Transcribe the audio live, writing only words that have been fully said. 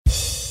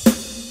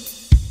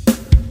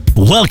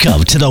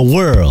Welcome to the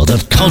world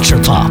of Culture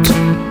Pop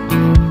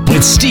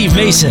with Steve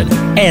Mason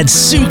and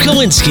Sue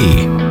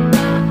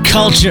Kalinsky.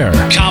 Culture,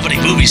 comedy,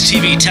 movies,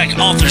 TV, tech,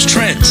 authors,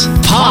 trends,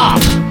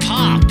 pop.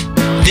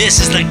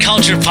 This is the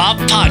Culture Pop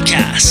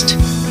Podcast.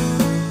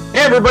 Hey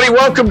everybody,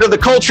 welcome to the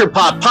Culture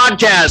Pop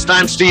Podcast.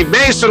 I'm Steve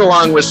Mason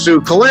along with Sue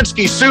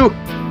Kalinsky. Sue,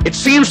 it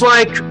seems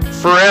like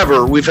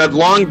forever. We've had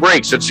long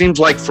breaks. It seems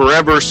like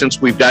forever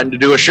since we've gotten to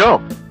do a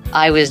show.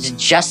 I was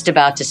just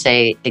about to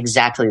say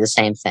exactly the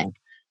same thing.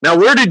 Now,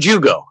 where did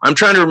you go? I'm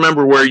trying to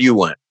remember where you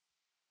went.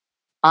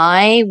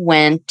 I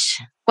went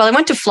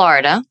to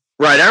Florida.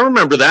 Right, I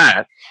remember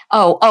that.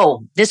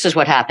 Oh, this is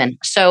what happened.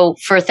 So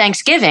for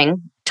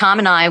Thanksgiving, Tom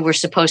and I were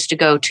supposed to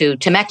go to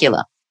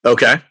Temecula.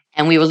 Okay.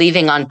 And we were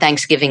leaving on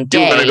Thanksgiving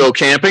Day. You were going to go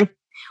camping?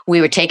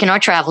 We were taking our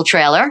travel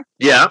trailer.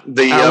 Yeah,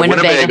 the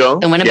Winnebago.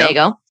 The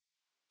Winnebago. Yep.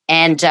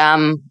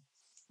 And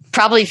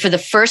probably for the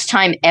first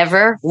time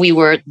ever, we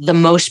were the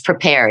most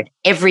prepared.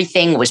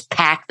 Everything was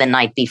packed the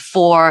night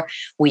before.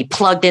 We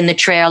plugged in the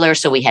trailer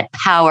so we had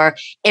power.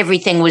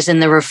 Everything was in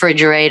the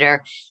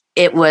refrigerator.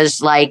 It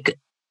was like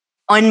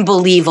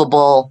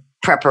unbelievable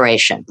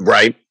preparation.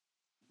 Right.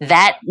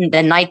 That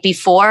the night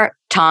before,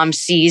 Tom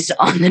sees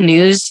on the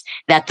news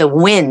that the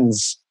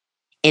winds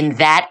in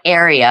that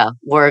area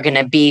were going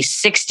to be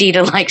 60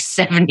 to like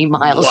 70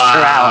 miles per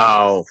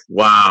hour.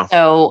 Wow.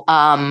 So,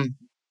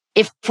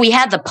 if we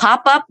had the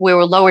pop-up, we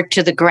were lowered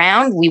to the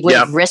ground, we would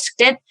have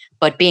risked it.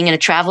 But being in a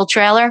travel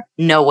trailer,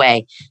 no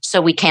way. So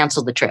we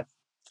canceled the trip.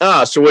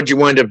 So what'd you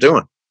wind up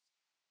doing?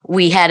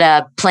 We had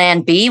a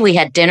plan B. We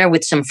had dinner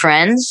with some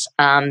friends.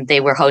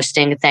 They were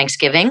hosting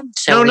Thanksgiving.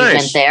 So we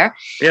went there.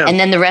 Yeah. And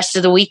then the rest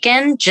of the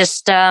weekend,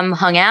 just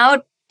hung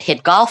out,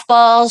 hit golf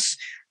balls,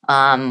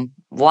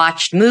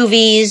 watched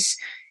movies.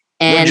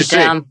 And what'd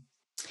you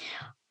see?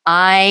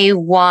 I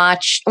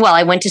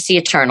went to see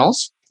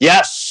Eternals.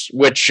 Yes,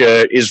 which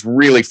is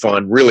really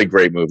fun, really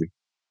great movie.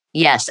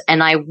 Yes,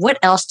 and what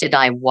else did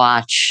I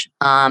watch?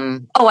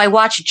 I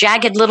watched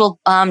Jagged Little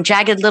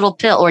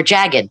Pill, or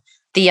Jagged,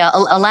 the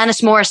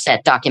Alanis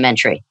Morissette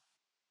documentary.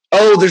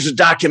 Oh, there's a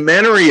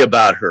documentary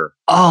about her.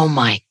 Oh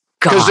my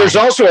God! Because there's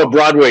also a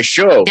Broadway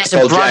show. There's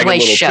a Broadway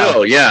Jagged show. Little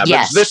Pill. Yeah,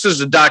 yes. But this is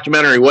a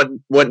documentary. What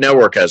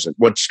network has it?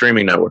 What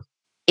streaming network?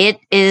 It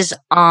is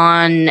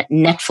on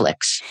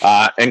Netflix.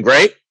 And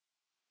great.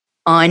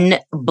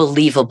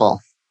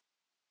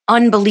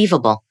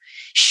 Unbelievable.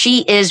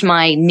 She is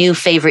my new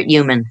favorite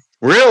human.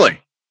 Really?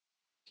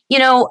 You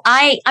know,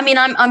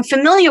 I'm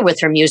familiar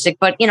with her music,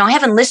 but, I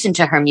haven't listened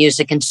to her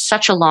music in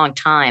such a long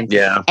time.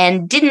 Yeah.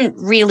 And didn't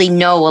really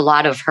know a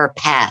lot of her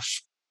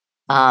path.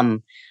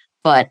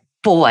 But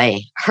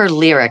boy, her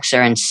lyrics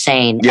are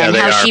insane. Yeah, and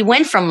how she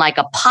went from like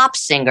a pop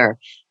singer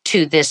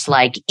to this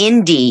like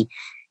indie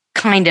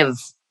kind of,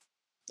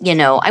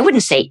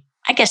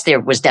 I guess there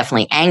was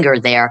definitely anger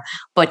there,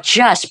 but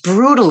just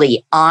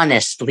brutally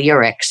honest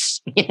lyrics,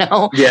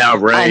 Yeah,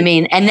 right. I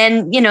mean, and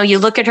then, you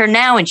look at her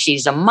now and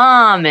she's a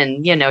mom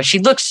and, she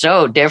looks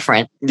so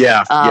different.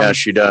 Yeah,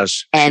 she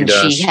does. And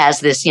she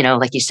has this,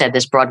 like you said,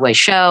 this Broadway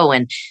show,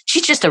 and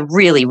she's just a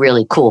really,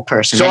 really cool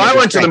person. So I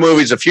went to the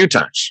movies a few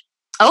times.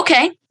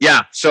 Okay.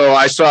 Yeah. So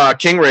I saw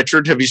King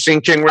Richard. Have you seen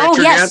King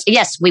Richard yet?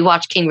 Yes. We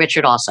watched King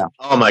Richard also.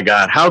 Oh my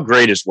God. How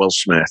great is Will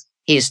Smith?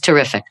 He's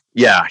terrific.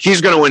 Yeah. He's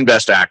going to win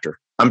Best Actor.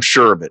 I'm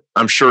sure of it.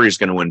 I'm sure he's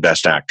going to win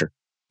Best Actor.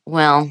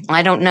 Well,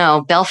 I don't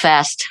know.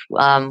 Belfast,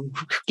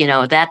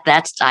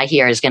 that's I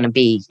hear is going to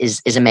be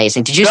is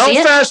amazing. Did you see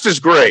it? Belfast is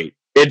great.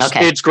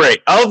 It's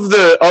great. Of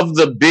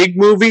the big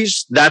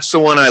movies, that's the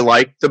one I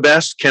like the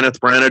best. Kenneth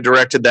Branagh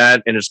directed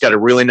that, and it's got a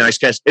really nice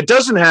cast. It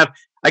doesn't have,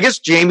 I guess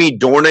Jamie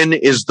Dornan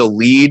is the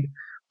lead,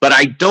 but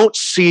I don't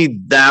see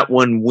that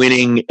one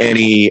winning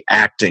any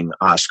acting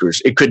Oscars.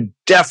 It could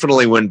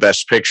definitely win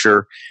Best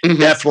Picture,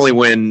 definitely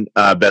win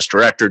Best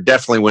Director,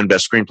 definitely win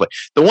Best Screenplay.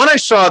 The one I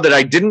saw that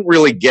I didn't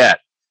really get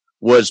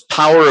was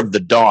Power of the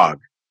Dog,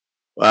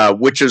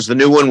 which is the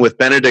new one with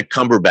Benedict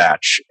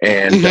Cumberbatch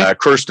and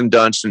Kirsten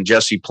Dunst and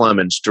Jesse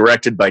Plemons,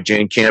 directed by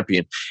Jane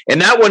Campion.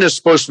 And that one is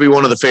supposed to be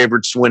one of the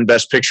favorites to win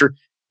Best Picture.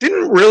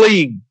 Didn't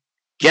really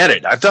get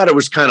it. I thought it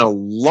was kind of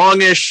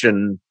longish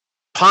and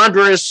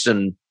ponderous,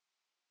 and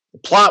the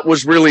plot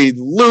was really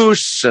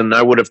loose, and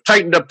I would have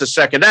tightened up the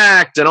second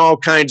act and all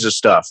kinds of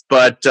stuff.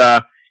 But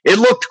it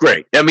looked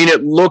great. I mean,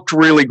 it looked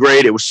really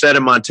great. It was set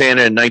in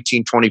Montana in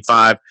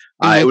 1925.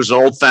 It was an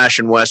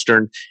old-fashioned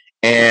Western,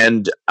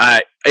 and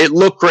it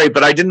looked great,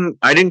 but I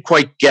didn't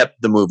quite get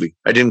the movie.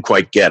 I didn't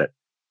quite get it.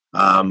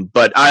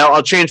 But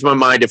I'll change my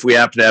mind if we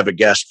happen to have a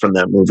guest from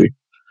that movie.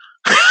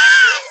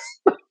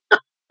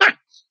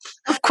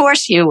 Of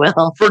course you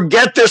will.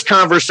 Forget this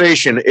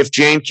conversation if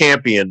Jane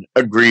Campion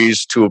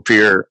agrees to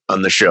appear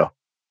on the show.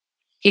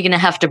 You're going to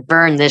have to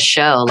burn this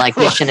show like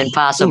Mission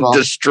Impossible.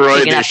 Destroy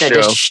You're going to have to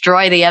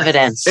destroy the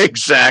evidence.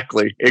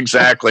 Exactly.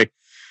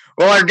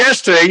 Well, our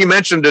guest today, you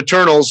mentioned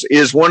Eternals,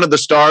 is one of the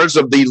stars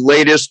of the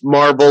latest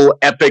Marvel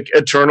epic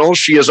Eternals.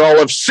 She is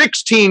all of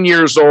 16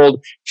 years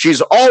old.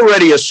 She's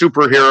already a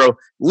superhero.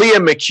 Lia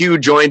McHugh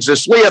joins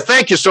us. Lia,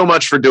 thank you so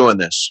much for doing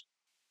this.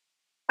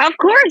 Of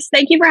course.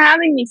 Thank you for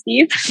having me,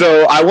 Steve.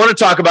 So I want to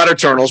talk about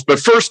Eternals, but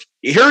first,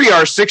 here you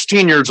are,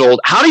 16 years old.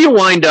 How do you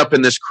wind up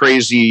in this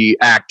crazy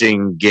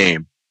acting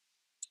game?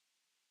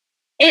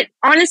 It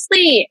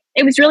honestly,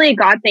 it was really a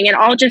God thing. It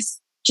all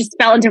just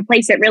fell into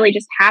place. It really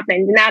just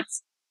happened. And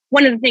that's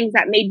one of the things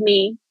that made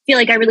me feel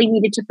like I really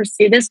needed to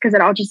pursue this, because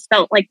it all just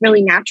felt like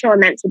really natural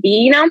and meant to be,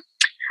 you know?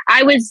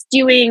 I was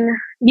doing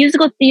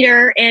musical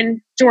theater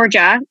in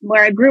Georgia,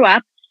 where I grew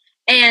up.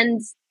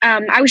 And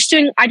I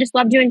just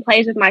loved doing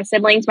plays with my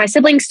siblings. My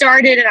siblings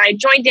started and I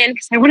joined in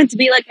because I wanted to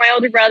be like my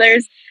older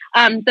brothers.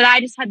 But I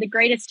just had the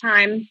greatest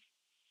time.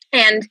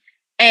 And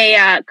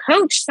a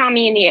coach saw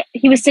me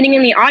he was sitting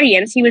in the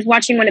audience. He was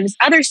watching one of his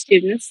other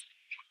students.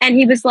 And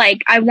he was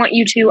like, I want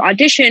you to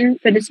audition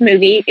for this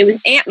movie. It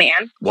was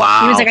Ant-Man.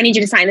 Wow. He was like, I need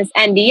you to sign this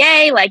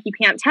NDA. Like, you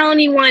can't tell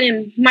anyone.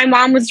 And my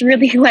mom was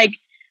really like,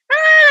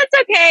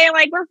 that's okay.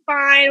 Like, we're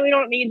fine. We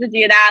don't need to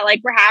do that.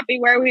 Like, we're happy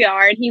where we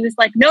are. And he was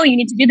like, no, you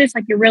need to do this.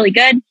 Like, you're really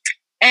good.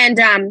 And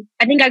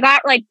I think I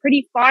got like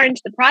pretty far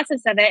into the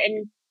process of it.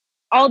 And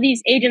all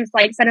these agents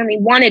like suddenly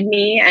wanted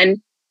me.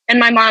 And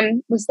my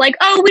mom was like,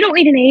 oh, we don't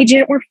need an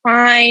agent. We're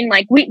fine.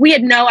 Like, we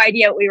had no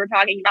idea what we were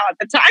talking about at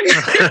the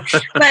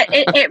time. But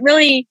it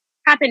really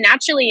happened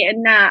naturally.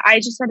 And I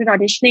just started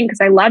auditioning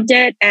because I loved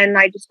it. And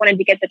I just wanted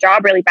to get the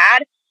job really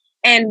bad.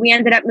 And we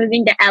ended up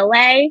moving to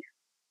LA.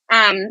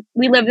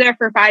 We lived there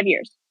for 5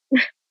 years.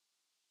 Wow.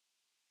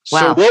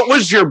 So what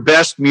was your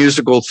best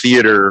musical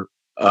theater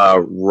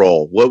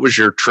role? What was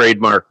your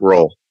trademark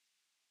role?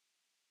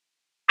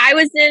 I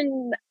was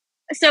in,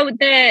 so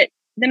the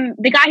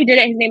guy who did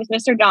it, his name is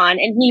Mr. Don,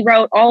 and he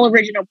wrote all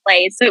original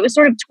plays. So it was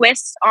sort of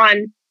twists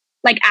on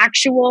like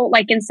actual,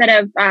 like instead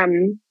of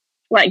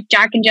like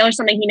Jack and Jill or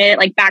something, he made it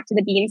like Back to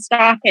the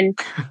Beanstalk, and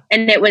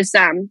it was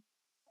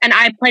and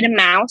I played a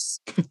mouse.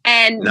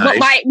 And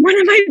nice. One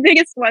of my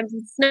biggest ones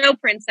is Snow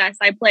Princess.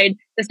 I played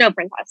the Snow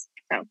Princess.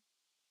 So,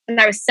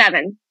 and I was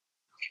 7.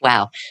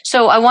 Wow.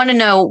 So I want to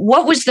know,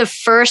 what was the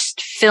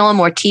first film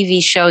or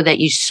TV show that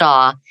you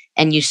saw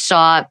and you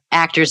saw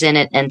actors in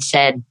it and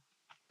said,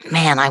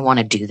 man, I want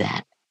to do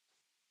that?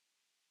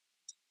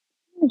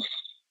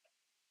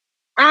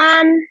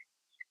 I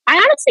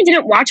honestly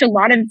didn't watch a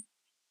lot of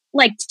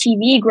like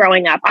TV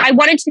growing up. I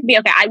wanted to be,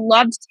 I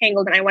loved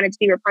Tangled and I wanted to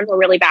be Rapunzel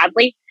really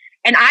badly.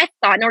 And I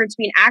thought in order to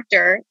be an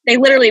actor, they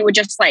literally would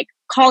just like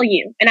call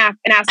you and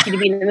ask you to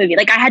be in the movie.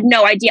 Like, I had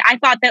no idea. I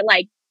thought that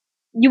like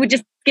you would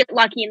just get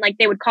lucky and like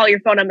they would call your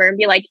phone number and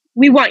be like,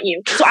 we want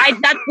you. So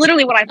that's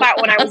literally what I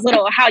thought when I was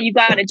little, how you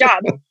got a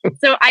job.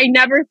 So I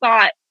never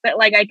thought that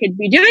like I could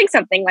be doing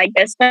something like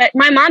this. But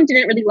my mom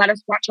didn't really let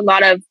us watch a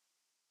lot of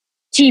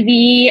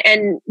TV,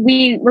 and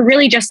we were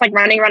really just like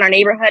running around our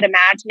neighborhood,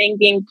 imagining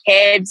being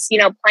kids, you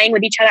know, playing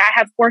with each other. I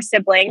have 4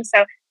 siblings,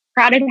 so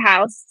crowded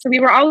house. So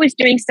we were always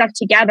doing stuff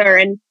together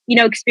and, you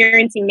know,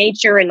 experiencing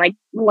nature and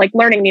like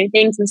learning new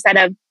things instead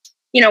of,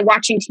 you know,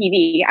 watching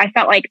TV. I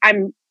felt like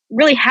I'm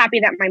really happy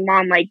that my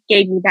mom like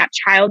gave me that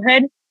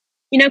childhood,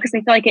 you know, because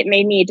I feel like it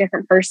made me a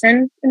different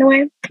person in a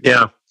way.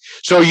 Yeah.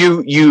 So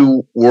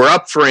you were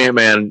up for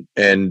Ant-Man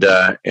and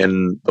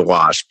the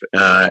Wasp,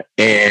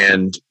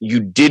 and you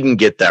didn't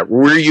get that.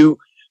 Were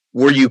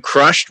you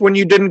crushed when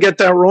you didn't get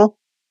that role?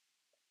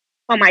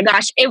 Oh my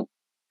gosh. It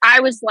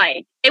was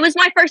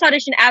my first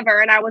audition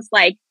ever. And I was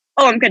like,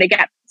 oh, I'm going to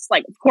get this.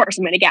 Like, of course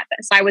I'm going to get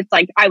this. I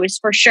was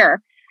for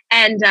sure.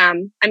 And,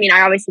 I mean,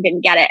 I obviously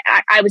didn't get it.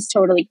 I was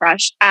totally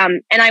crushed.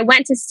 And I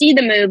went to see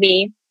the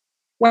movie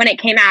when it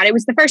came out. It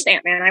was the first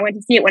Ant-Man. I went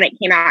to see it when it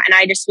came out, and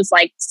I just was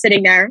like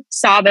sitting there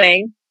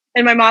sobbing.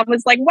 And my mom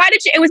was like, why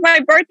did you, it was my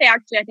birthday.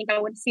 Actually, I think I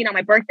went to see it on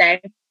my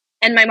birthday.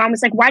 And my mom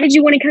was like, why did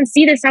you want to come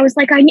see this? I was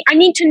like, I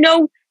need to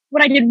know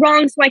what I did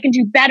wrong so I can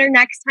do better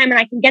next time and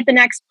I can get the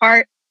next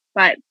part.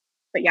 But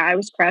yeah, I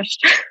was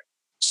crushed.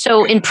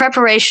 So in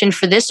preparation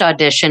for this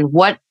audition,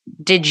 what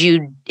did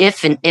you,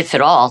 if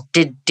at all,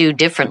 do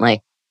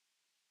differently?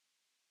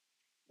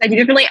 I do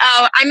differently?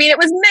 Oh, I mean, it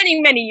was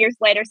many, many years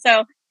later.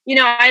 So, you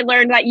know, I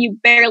learned that you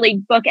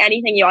barely book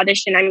anything you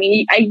audition. I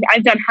mean,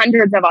 I've done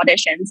hundreds of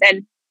auditions,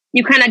 and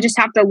you kind of just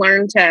have to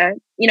learn to,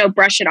 you know,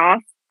 brush it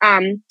off.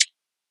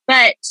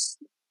 But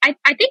I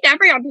think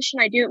every audition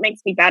I do, it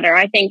makes me better.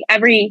 I think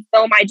every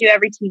film I do,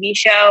 every TV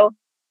show,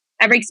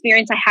 every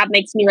experience I have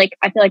makes me like,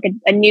 I feel like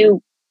a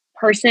new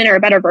person or a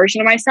better version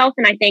of myself.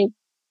 And I think,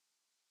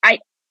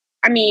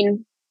 I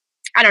mean,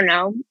 I don't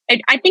know.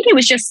 I think it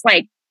was just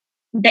like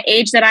the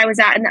age that I was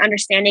at and the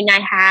understanding I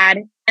had.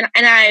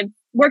 And I've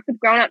worked with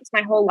grown-ups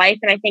my whole life.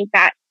 And I think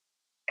that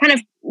kind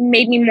of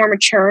made me more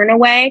mature in a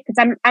way,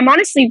 because I'm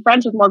honestly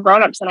friends with more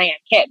grown-ups than I am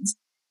kids.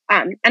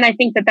 And I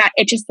think that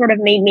it just sort of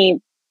made me,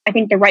 I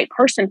think, the right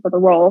person for the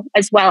role,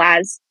 as well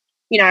as,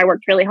 you know, I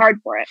worked really hard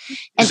for it.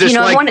 And, you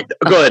know,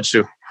 go ahead,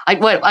 Sue. I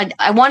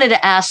wanted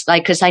to ask,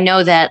 like, because I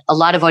know that a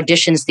lot of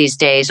auditions these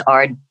days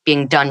are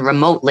being done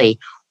remotely.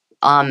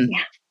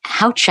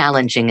 How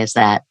challenging is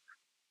that?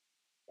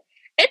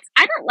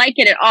 I don't like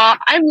it at all.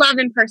 I love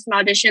in-person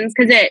auditions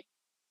because it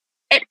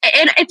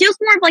feels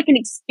more of like an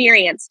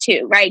experience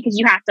too, right? Because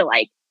you have to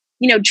like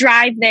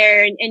drive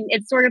there, and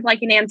it's sort of like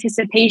an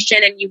anticipation,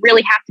 and you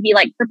really have to be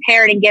like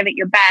prepared and give it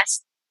your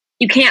best.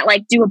 You can't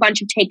like do a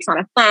bunch of takes on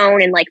a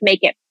phone and like make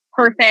it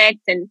perfect.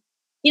 And,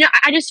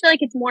 I just feel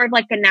like it's more of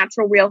like a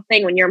natural, real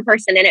thing when you're in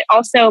person. And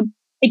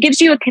it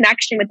gives you a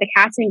connection with the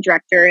casting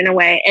director in a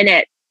way. And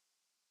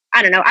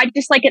I don't know, I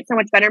just like it so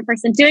much better in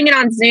person. Doing it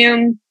on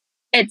Zoom,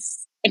 it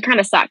kind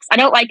of sucks. I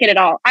don't like it at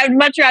all. I would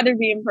much rather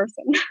be in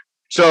person.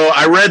 So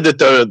I read that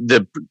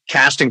the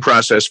casting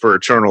process for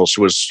Eternals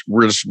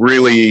was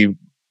really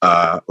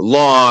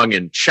long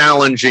and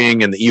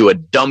challenging, and that you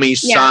had dummy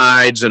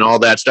sides and all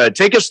that stuff.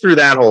 Take us through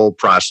that whole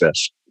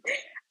process.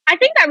 I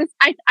think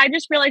I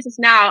just realized this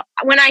now.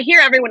 When I hear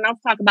everyone else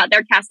talk about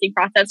their casting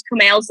process,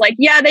 Kumail's like,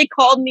 yeah, they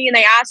called me and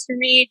they asked for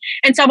me.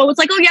 And Selma was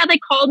like, oh yeah, they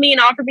called me and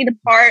offered me the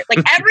part.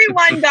 Like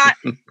everyone got,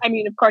 I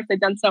mean, of course they've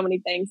done so many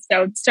things,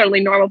 so it's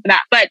totally normal for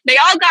that. But they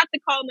all got the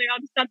call and they all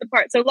just got the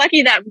part. So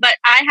lucky them. But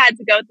I had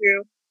to go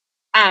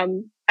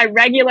through a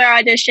regular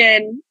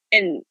audition,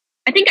 and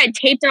I think I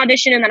taped an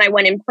audition, and then I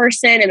went in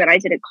person, and then I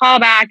did a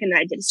callback, and then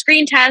I did a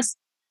screen test.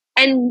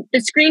 And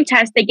the screen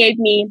test, they gave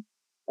me,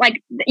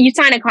 like, you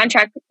sign a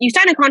contract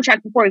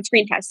before the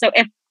screen test. So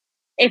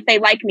if they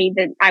like me,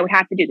 then I would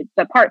have to do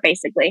the part,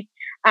 basically.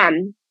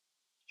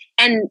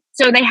 And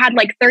so they had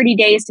like 30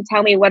 days to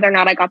tell me whether or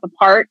not I got the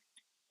part,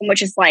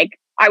 which is like,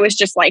 I was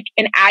just like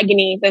in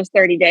agony those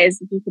 30 days,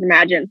 if you can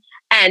imagine.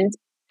 And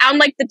on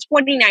like the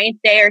 29th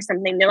day or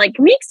something, they're like,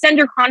 can we extend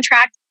your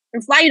contract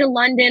and fly you to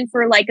London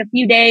for like a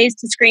few days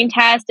to screen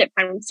test at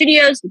Pinewood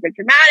Studios with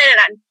Richard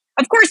Madden? And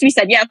of course we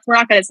said yes. We're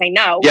not going to say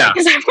no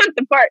because I want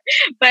the part.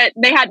 But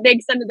they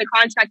extended the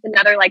contract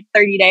another like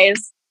 30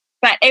 days.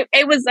 But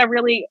it was a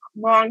really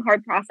long,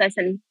 hard process.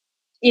 And,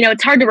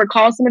 it's hard to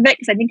recall some of it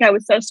because I think I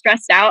was so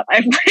stressed out. I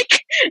have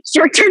like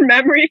short-term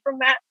memory from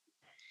that.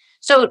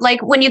 So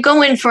like when you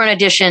go in for an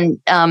audition,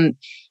 and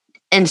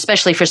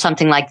especially for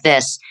something like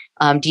this,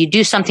 do you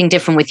do something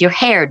different with your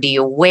hair? Do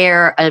you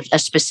wear a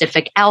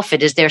specific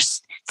outfit? Is there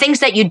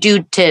things that you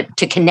do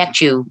to connect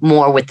you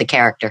more with the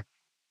character?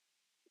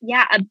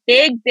 Yeah, a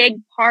big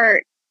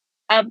part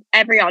of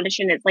every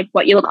audition is like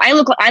what you look. I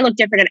look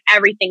different in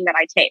everything that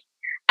I tape.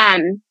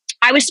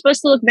 I was supposed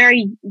to look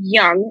very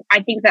young.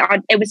 I think that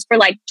it was for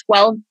like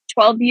 12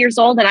 years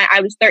old, and I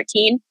was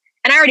 13,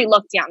 and I already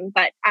looked young.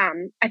 But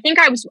I think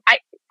I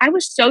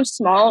was so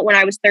small when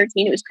I was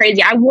 13. It was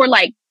crazy. I wore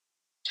like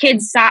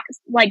kids size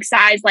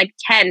like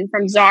 10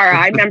 from Zara.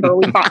 I remember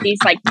we bought these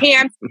like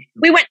pants.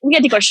 We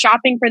had to go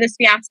shopping for this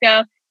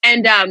fiasco.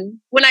 And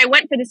when I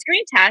went for the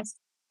screen test,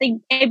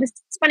 it was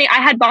funny.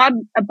 I had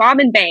a bob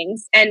and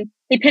bangs, and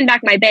they pinned back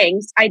my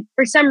bangs.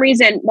 For some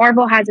reason,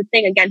 Marvel has a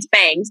thing against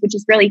bangs, which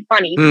is really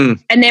funny.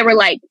 And they were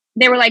like,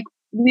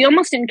 we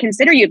almost didn't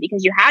consider you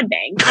because you had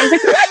bangs. I was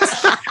like,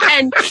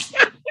 what?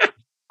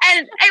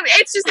 and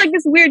it's just like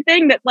this weird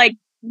thing that like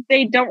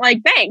they don't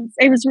like bangs.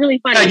 It was really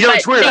funny. Yeah,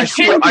 it's weird.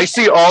 I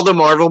see all the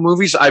Marvel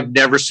movies. I've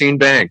never seen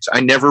bangs.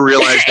 I never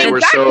realized they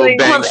were so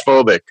bangs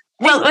phobic.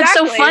 Well, exactly.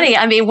 It's so funny.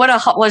 I mean,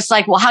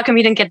 how come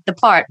you didn't get the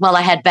part? Well,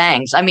 I had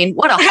bangs. I mean,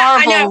 what a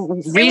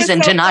horrible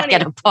reason to not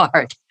get a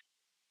part.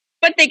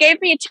 But they gave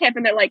me a tip,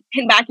 and they're like,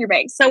 pin back your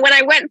bangs. So when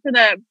I went for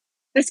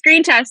the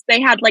screen test, they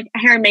had like a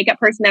hair and makeup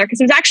person there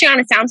because it was actually on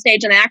a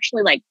soundstage, and I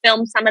actually like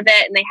filmed some of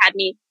it, and they had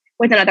me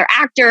with another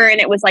actor, and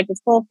it was like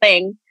this whole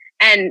thing.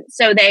 And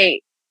so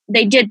they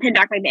did pin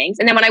back my bangs.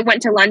 And then when I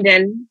went to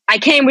London, I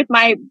came with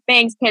my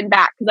bangs pinned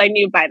back because I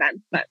knew by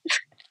then. But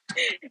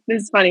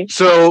this is funny.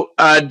 So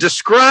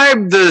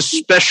describe the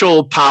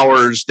special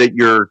powers that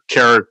your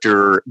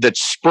character, that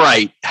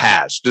Sprite,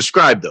 has.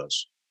 Describe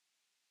those.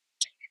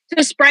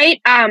 So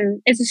Sprite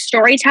is a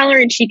storyteller,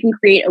 and she can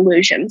create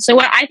illusions. So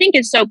what I think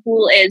is so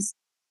cool is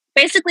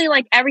basically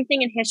like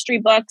everything in history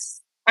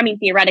books. I mean,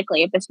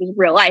 theoretically, if this was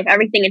real life,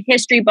 everything in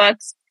history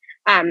books,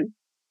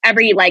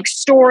 every like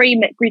story,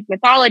 Greek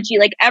mythology,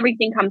 like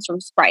everything comes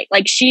from Sprite.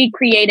 Like she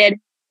created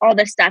all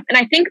this stuff. And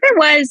I think there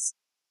was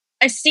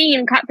a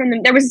scene cut from the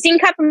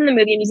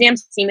movie, a museum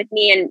scene with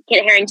me and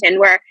Kit Harington,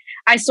 where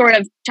I sort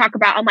of talk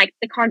about like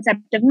the concept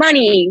of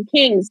money,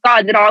 kings,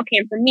 gods. It all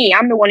came from me.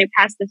 I'm the one who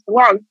passed this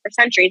along for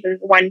centuries, and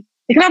the one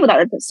to come up with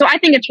all of this. So I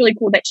think it's really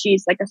cool that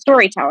she's like a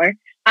storyteller.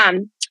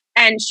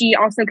 And she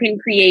also can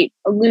create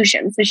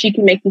illusions, so she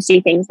can make you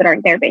see things that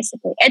aren't there.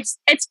 Basically, it's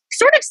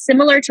sort of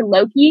similar to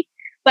Loki,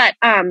 but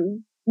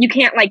you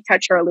can't like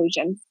touch her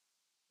illusions.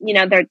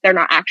 They're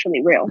not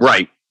actually real.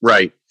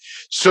 Right.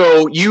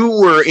 So you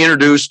were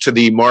introduced to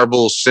the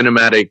Marvel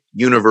Cinematic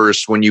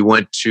Universe when you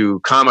went to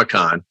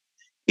Comic-Con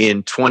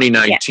in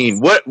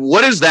 2019. Yes.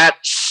 What is that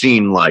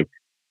scene like?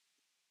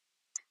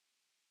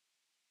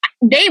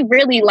 They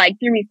really like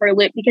threw me for a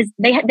loop because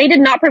they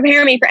did not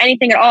prepare me for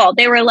anything at all.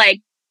 They were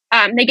like,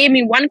 they gave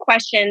me one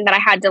question that I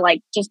had to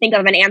like just think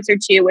of an answer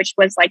to, which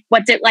was like,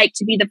 what's it like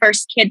to be the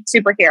first kid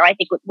superhero? I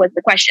think was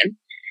the question.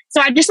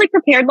 So I just like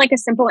prepared like a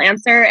simple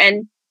answer,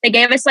 and they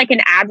gave us like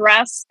an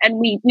address, and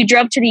we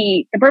drove to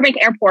the Burbank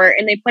airport,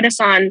 and they put us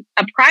on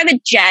a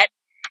private jet.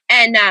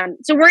 And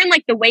so we're in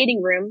like the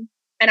waiting room,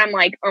 And I'm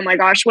like, oh my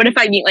gosh, what if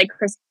I meet like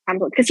Chris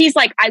Hemsworth? Because he's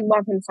like, I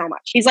love him so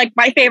much. He's like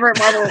my favorite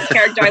Marvel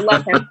character. I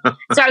love him.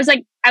 So I was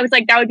like,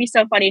 that would be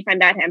so funny if I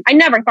met him. I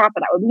never thought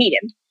that I would meet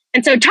him.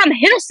 And so Tom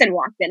Hiddleston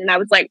walked in, and I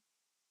was like,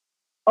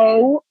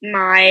 oh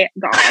my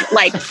God.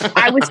 Like,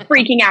 I was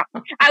freaking out.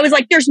 I was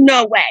like, there's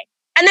no way.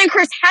 And then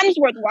Chris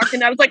Hemsworth walked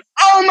in. I was like,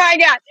 oh my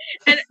God.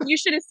 And you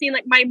should have seen,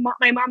 like, my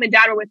mom and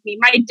dad were with me.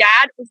 My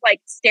dad was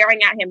like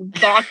staring at him,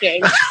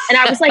 gawking. And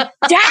I was like,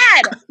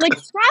 Dad, like,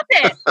 stop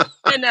it.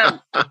 And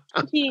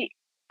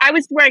I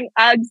was wearing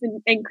Uggs,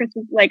 and Chris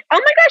was like, oh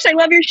my gosh, I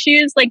love your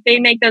shoes. Like, they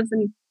make those,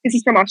 because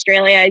he's from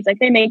Australia. He's like,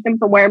 they make them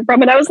from where I'm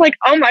from. And I was like,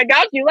 oh my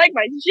gosh, you like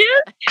my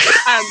shoes?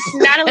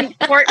 Natalie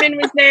Portman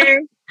was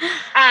there.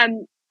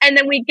 And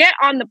then we get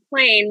on the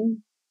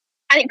plane.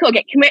 I think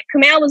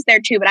Kumail was there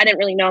too, but I didn't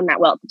really know him that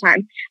well at the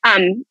time.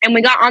 And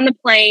we got on the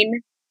plane,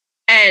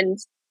 and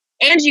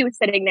Angie was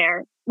sitting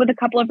there with a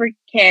couple of her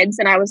kids,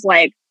 and I was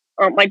like,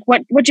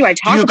 what do I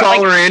talk about? You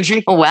call her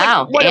Angie? Oh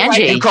wow, like,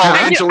 Angie! You call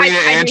Angelina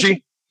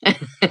Angie?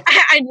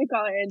 I do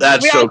call her Angie.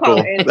 That's so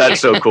cool. That's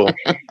so cool.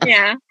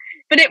 Yeah,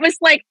 but it was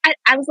like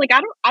I was like,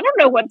 I don't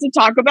know what to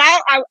talk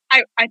about.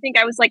 I think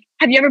I was like,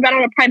 have you ever been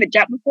on a private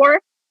jet before?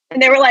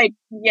 And they were like,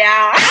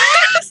 yeah.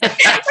 I was like,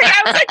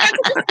 that's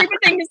such a stupid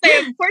thing to say.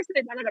 Of course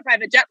they've been on a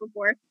private jet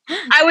before.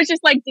 I was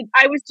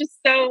just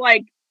so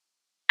like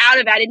out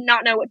of it. I did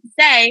not know what to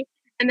say.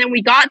 And then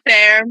we got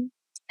there,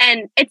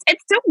 and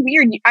it's so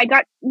weird.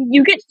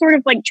 You get sort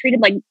of like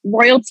treated like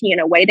royalty in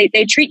a way.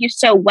 They treat you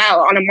so well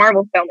on a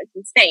Marvel film. It's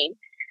insane.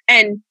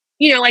 And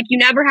you know, like you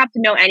never have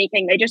to know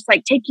anything. They just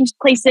like take you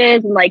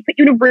places and like put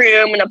you in a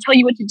room, and they'll tell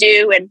you what to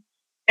do. And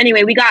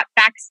anyway, we got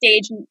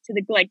backstage to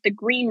the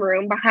green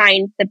room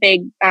behind the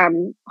big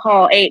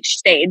Hall H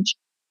stage.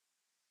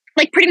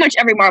 Like pretty much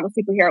every Marvel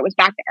superhero was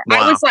back there.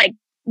 Wow. I was like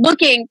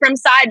looking from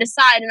side to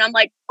side, and I'm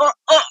like, oh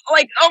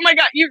my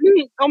God,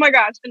 oh my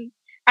gosh. And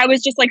I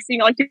was just like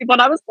seeing all these people,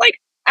 and I was like,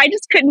 I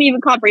just couldn't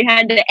even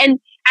comprehend it. And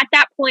at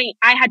that point,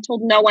 I had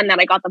told no one that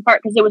I got the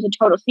part because it was a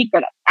total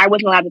secret. I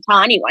wasn't allowed to tell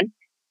anyone.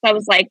 So I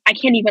was like, I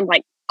can't even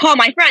like call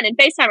my friend and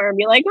FaceTime her and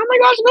be like, oh my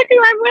gosh, look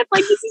who I'm with.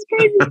 Like, this is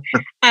crazy.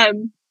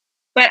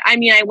 But I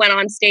mean, I went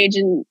on stage,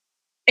 and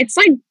it's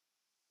like,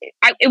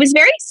 it was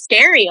very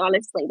scary,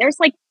 honestly. There's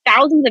like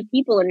thousands of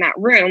people in that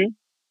room,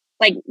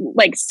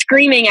 like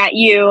screaming at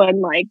you.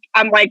 And like,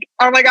 I'm like,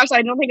 oh my gosh,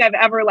 I don't think I've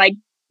ever like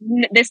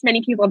this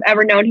many people have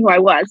ever known who I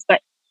was.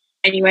 But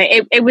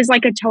anyway, it was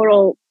like a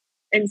total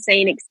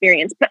insane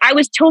experience, but I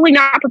was totally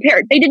not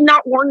prepared. They did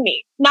not warn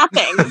me,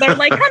 nothing. They're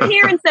like, come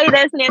here and say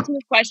this and answer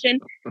this question.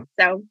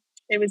 So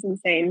it was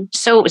insane.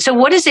 So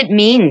what does it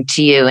mean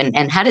to you,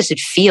 and how does it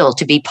feel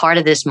to be part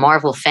of this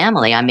Marvel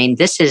family? I mean,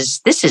 this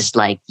is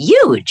like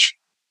huge.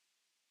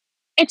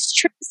 It's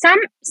true. Some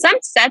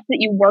sets that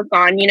you work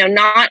on, you know,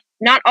 not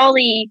all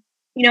the,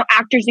 you know,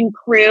 actors and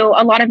crew.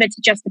 A lot of it's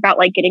just about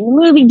like getting the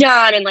movie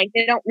done, and like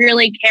they don't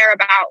really care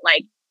about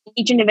like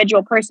each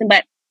individual person.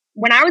 But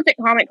when I was at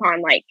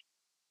Comic-Con, like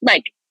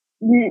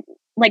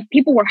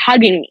people were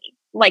hugging me,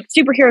 like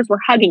superheroes were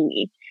hugging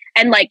me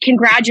and like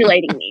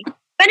congratulating me.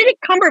 Benedict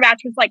Cumberbatch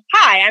was like,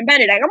 hi, I'm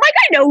Benedict. I'm like,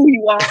 I know who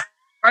you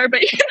are.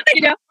 But,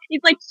 you know,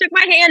 he's like, shook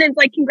my hand and it's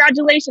like,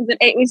 congratulations. And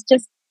it was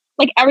just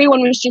like,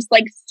 everyone was just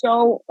like,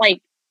 so like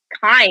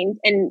kind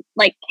and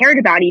like cared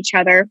about each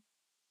other.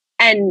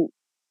 And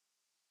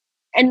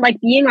like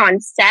being on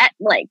set,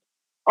 like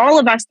all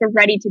of us were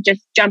ready to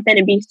just jump in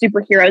and be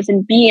superheroes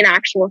and be an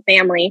actual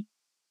family.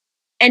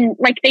 And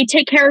like, they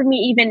take care of me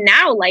even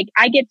now. Like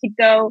I get to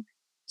go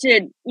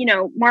to, you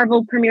know,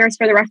 Marvel premieres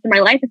for the rest of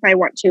my life if I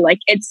want to. Like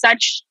it's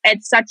such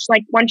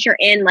like once you're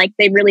in, like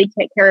they really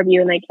take care of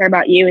you and they care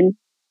about you, and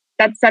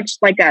that's such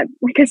like a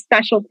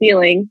special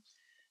feeling.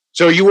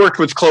 So you worked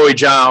with Chloe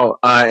Zhao,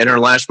 and her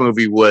last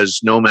movie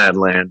was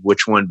Nomadland,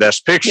 which won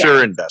Best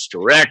Picture and Best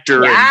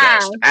Director and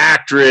Best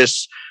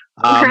Actress.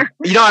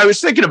 You know, I was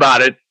thinking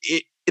about it.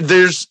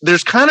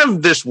 There's kind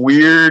of this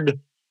weird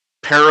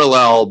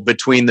parallel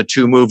between the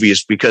two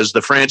movies, because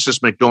the Frances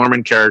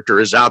McDormand character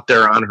is out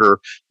there on her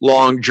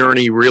long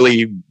journey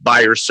really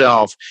by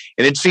herself.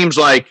 And it seems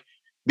like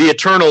the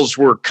Eternals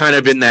were kind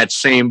of in that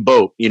same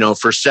boat, you know,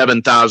 for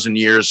 7,000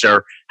 years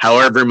or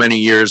however many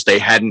years they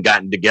hadn't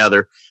gotten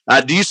together.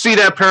 Do you see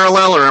that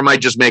parallel, or am I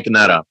just making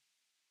that up?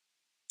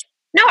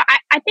 No,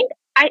 I think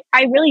I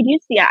really do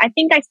see it. I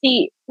think I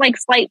see like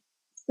slight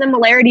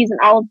similarities in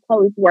all of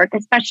Chloe's work,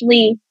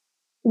 especially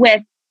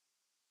with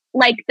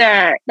like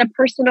the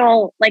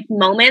personal like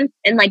moments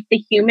and like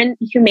the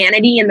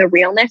humanity and the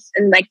realness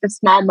and like the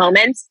small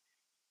moments,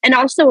 and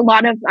also a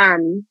lot of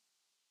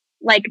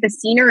like the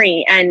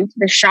scenery and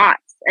the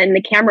shots and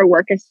the camera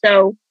work is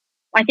so,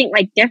 I think,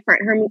 like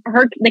different.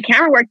 The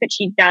camera work that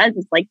she does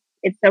is like,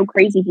 it's so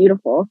crazy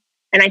beautiful,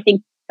 and I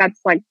think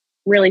that's like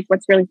really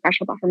what's really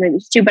special about her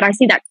movies too. But I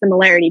see that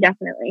similarity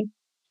definitely.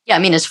 Yeah, I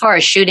mean, as far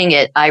as shooting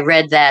it, I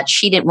read that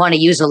she didn't want to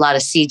use a lot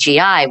of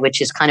CGI, which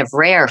is kind of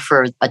rare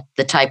for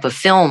the type of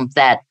film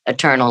that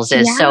Eternals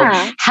is.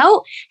 Yeah.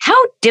 So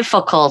how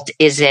difficult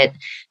is it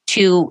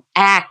to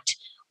act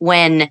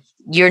when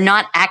you're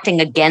not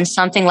acting against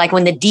something, like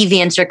when the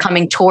deviants are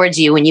coming towards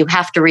you and you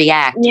have to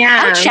react. Yeah.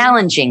 How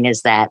challenging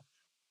is that?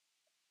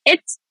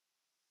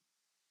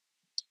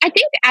 I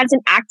think as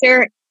an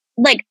actor,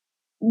 like,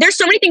 there's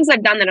so many things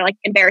I've done that are like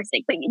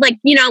embarrassing, like,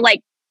 you know,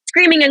 like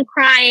screaming and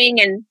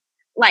crying and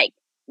like,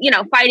 you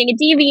know, fighting a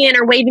deviant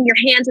or waving your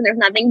hands and there's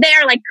nothing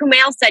there. Like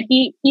Kumail said,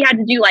 he had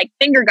to do like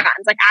finger guns,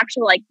 like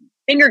actual like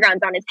finger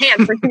guns on his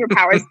hands for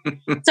superpowers.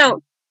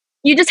 So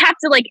you just have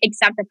to like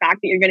accept the fact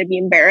that you're going to be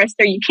embarrassed,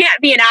 or you can't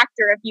be an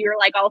actor if you're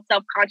like all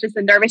self-conscious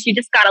and nervous. You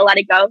just got to let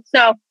it go.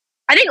 So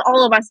I think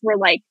all of us were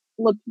like,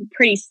 looked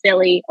pretty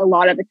silly a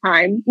lot of the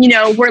time. You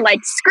know, we're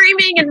like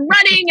screaming and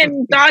running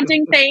and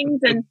dodging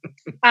things. And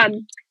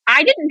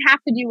I didn't have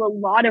to do a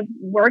lot of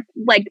work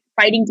like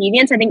fighting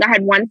deviants. I think I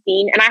had one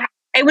scene, and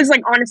it was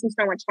like honestly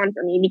so much fun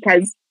for me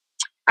because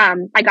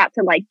I got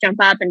to like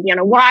jump up and be on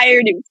a wire.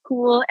 It was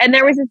cool. And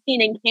there was a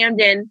scene in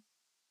Camden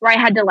where I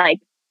had to like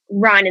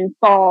run and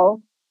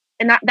fall,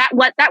 and that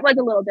was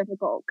a little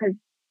difficult because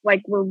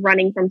like we're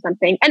running from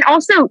something. And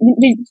also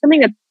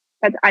something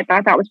that I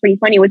thought that was pretty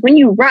funny was when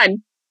you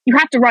run, you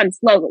have to run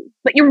slowly,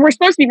 but we're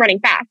supposed to be running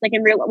fast. Like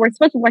in real, we're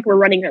supposed to look like we're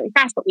running really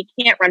fast, but we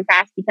can't run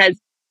fast because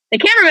the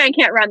cameraman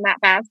can't run that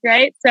fast,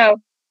 right? So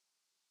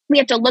we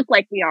have to look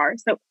like we are.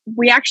 So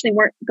we actually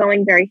weren't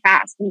going very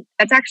fast. And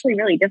that's actually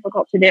really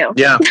difficult to do.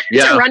 Yeah.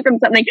 To run from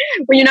something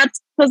when you're not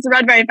supposed to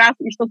run very fast,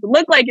 but you're supposed to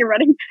look like you're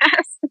running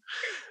fast.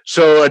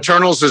 So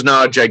Eternals is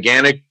now a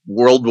gigantic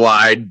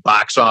worldwide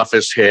box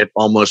office hit,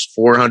 almost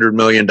 $400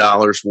 million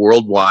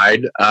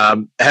worldwide.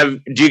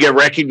 Do you get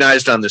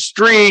recognized on the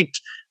street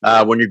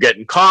when you're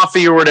getting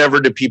coffee or whatever?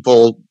 Do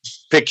people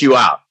pick you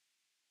out?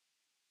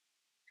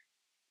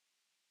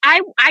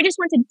 I just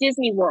went to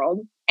Disney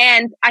World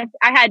and I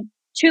had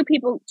two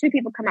people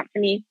come up to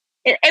me.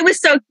 It was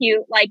so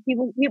cute. Like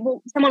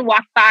someone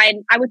walked by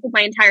and I was with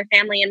my entire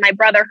family and my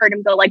brother heard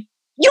him go like,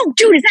 "Yo,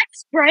 dude, is that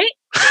Sprite?"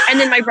 And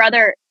then my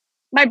brother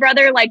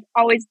like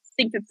always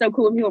thinks it's so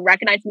cool when people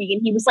recognize me,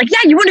 and he was like, "Yeah,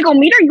 you want to go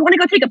meet her? You want to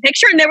go take a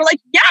picture?" And they were like,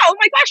 "Yeah, oh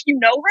my gosh, you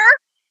know her?"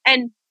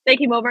 And they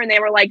came over and they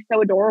were like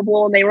so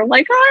adorable and they were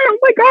like, "Hi, oh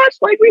my gosh,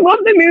 like we love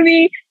the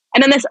movie."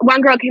 And then this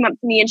one girl came up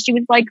to me and she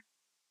was like,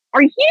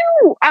 "Are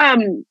you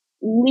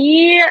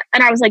Lee?"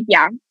 And I was like,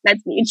 "Yeah,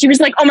 that's me." And she was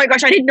like, "Oh my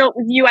gosh, I didn't know it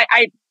was you.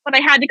 But I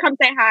had to come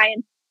say hi."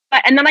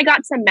 And then I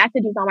got some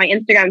messages on my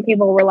Instagram and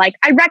people were like,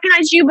 "I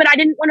recognized you, but I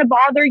didn't want to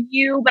bother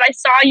you, but I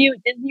saw you at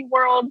Disney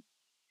World."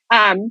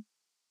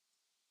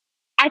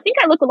 I think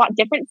I look a lot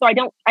different. So I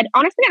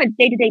honestly, on a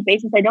day-to-day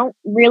basis, I don't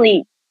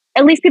really,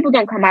 at least people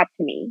don't come up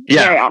to me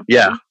very often.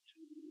 Yeah.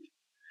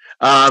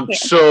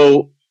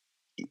 So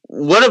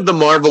what have the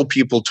Marvel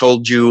people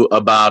told you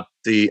about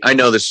I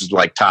know this is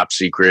like top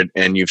secret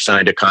and you've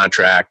signed a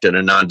contract and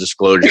a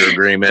non-disclosure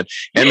agreement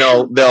and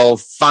they'll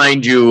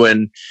find you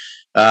and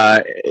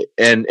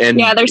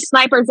yeah, there's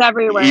snipers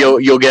everywhere.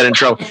 You'll get in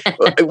trouble.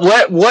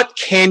 What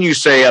can you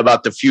say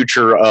about the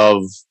future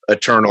of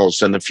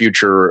Eternals and the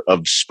future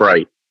of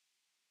Sprite?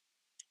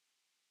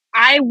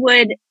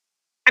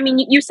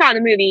 You saw the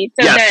movie,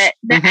 so yes.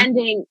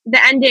 the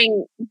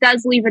ending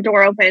does leave a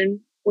door open,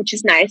 which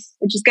is nice,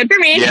 which is good for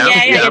me.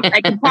 Yeah.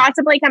 I could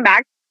possibly come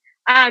back.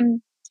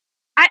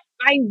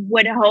 I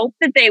would hope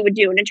that they would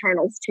do an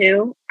Eternals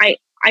too. I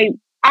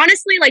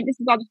honestly, like, this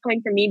is all just coming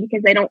from me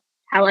because they don't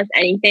tell us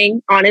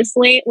anything,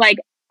 honestly. Like,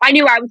 I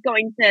knew I was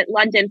going to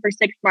London for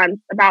 6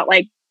 months about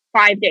like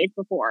 5 days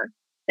before.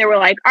 They were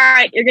like, "All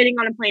right, you're getting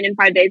on a plane in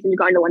 5 days and you're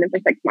going to London for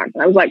 6 months."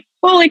 And I was like,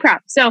 holy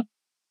crap. So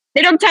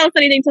they don't tell us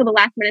anything till the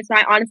last minute. So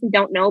I honestly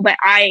don't know, but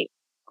I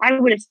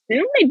would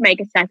assume they'd make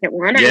a second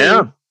one. Yeah.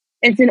 I mean,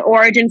 it's an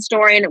origin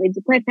story and it leads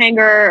to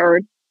cliffhanger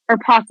or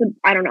possible.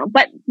 I don't know.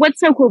 But what's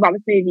so cool about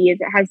this movie is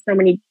it has so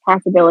many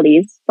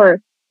possibilities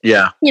for,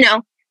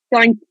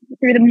 going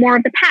through more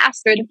of the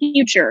past or the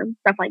future,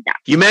 stuff like that.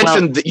 You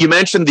mentioned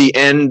the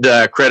end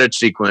credit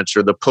sequence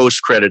or the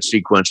post credit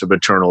sequence of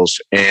Eternals,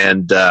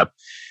 and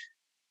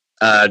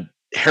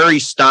Harry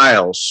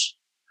Styles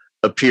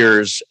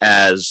appears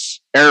as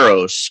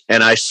Eros,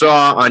 and I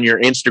saw on your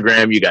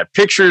Instagram you got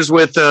pictures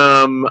with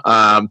him.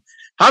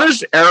 How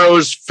does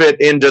Eros fit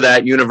into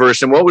that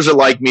universe, and what was it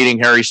like meeting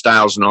Harry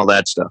Styles and all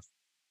that stuff?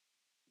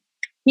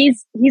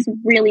 He's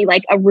really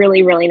like a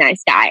really, really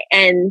nice guy,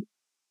 and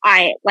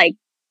I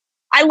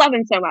love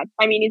him so much.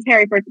 I mean, he's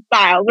Harry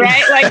Styles,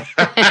 right? Like,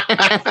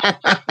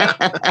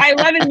 I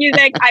love his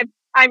music.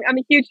 I'm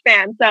a huge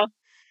fan.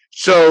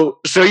 So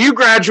you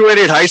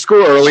graduated high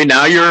school early.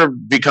 Now you're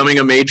becoming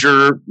a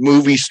major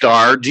movie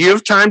star. Do you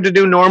have time to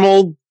do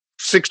normal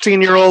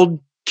 16-year-old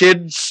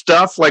kid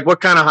stuff? Like,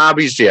 what kind of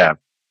hobbies do you have?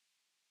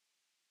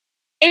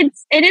 It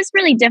is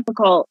really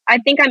difficult. I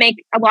think I make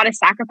a lot of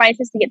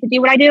sacrifices to get to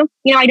do what I do.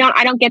 You know,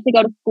 I don't get to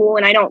go to school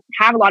and I don't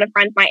have a lot of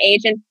friends my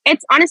age. And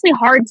it's honestly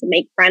hard to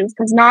make friends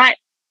because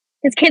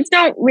kids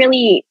don't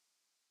really,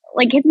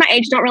 like, kids my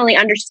age don't really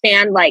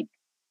understand like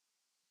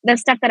the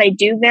stuff that I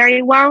do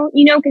very well,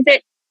 you know, because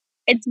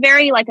it's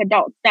very like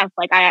adult stuff.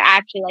 Like, I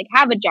actually like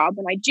have a job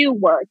and I do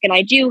work and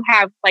I do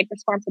have like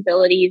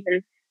responsibilities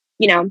and,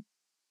 you know,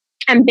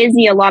 I'm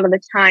busy a lot of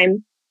the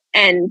time.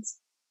 And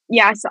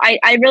so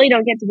I really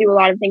don't get to do a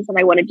lot of things that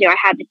I want to do. I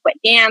had to quit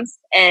dance,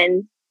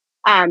 and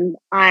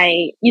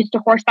I used to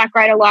horseback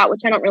ride a lot,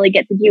 which I don't really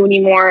get to do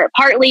anymore,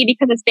 partly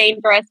because it's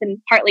dangerous and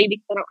partly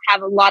because I don't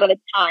have a lot of the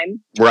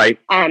time. Right.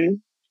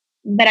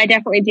 But I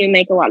definitely do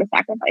make a lot of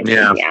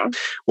sacrifices. Yeah.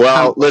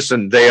 Well,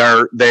 listen, they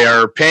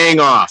are paying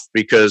off,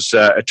 because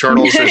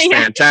Eternals is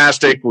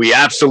fantastic. We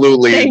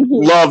absolutely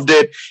loved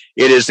it.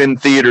 It is in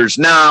theaters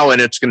now,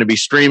 and it's going to be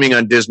streaming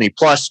on Disney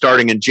Plus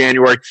starting in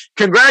January.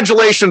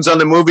 Congratulations on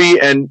the movie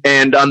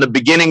and on the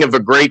beginning of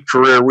a great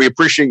career. We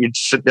appreciate you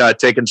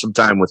taking some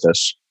time with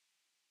us.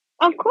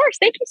 Of course.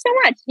 Thank you so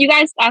much. You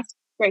guys asked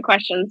great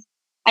questions.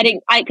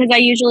 Because I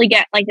usually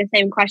get like the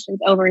same questions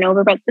over and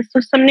over, but this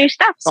was some new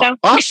stuff. So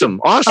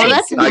awesome. Oh,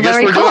 that's I guess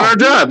we're doing our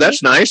job.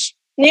 That's nice.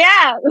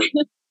 Yeah.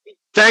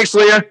 Thanks,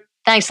 Leah.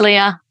 Thanks,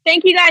 Leah.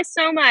 Thank you guys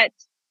so much.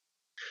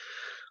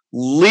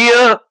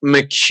 Leah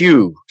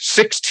McHugh,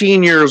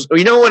 16 years.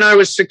 You know, when I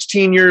was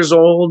 16 years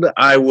old,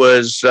 I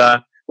was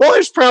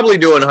probably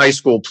doing high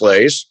school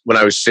plays when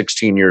I was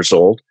 16 years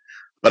old,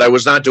 but I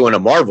was not doing a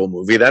Marvel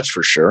movie. That's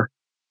for sure.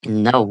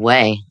 No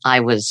way. I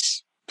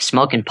was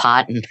smoking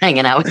pot and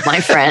hanging out with my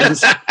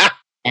friends,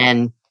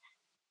 and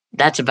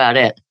that's about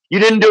it. You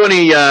didn't do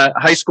any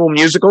high school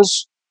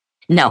musicals?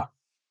 No,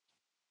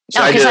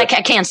 because I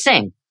can't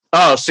sing.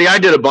 Oh, see, I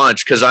did a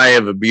bunch because I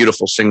have a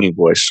beautiful singing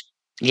voice.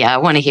 Yeah, I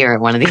want to hear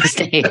it one of these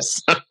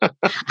days.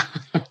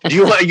 Do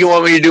you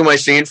want me to do my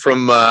scene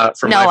from No,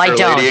 My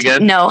Fair Lady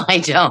again? No, I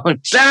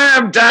don't.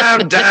 Damn.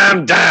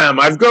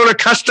 I've grown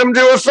accustomed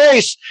to her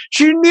face.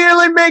 She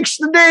nearly makes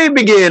the day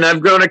begin. I've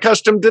grown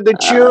accustomed to the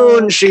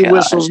tune. She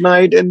whistles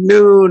night and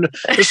noon.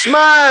 Her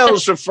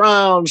smiles, her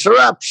frowns, her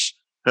ups,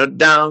 her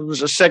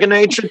downs are second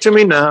nature to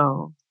me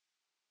now.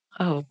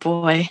 Oh,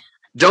 boy.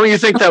 Don't you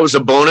think that was a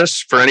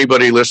bonus for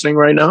anybody listening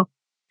right now?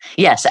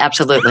 Yes,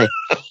 absolutely.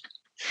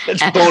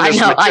 It's bonus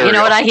material. You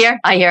know what I hear?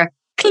 I hear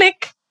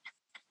click.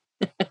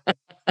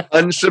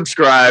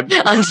 Unsubscribe.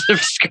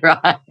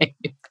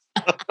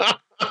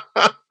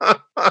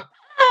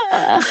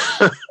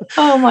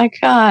 Oh my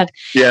God.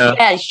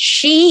 Yeah.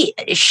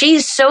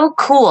 She's so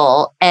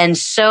cool and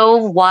so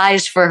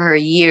wise for her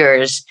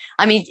years.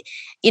 I mean,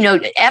 you know,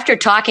 after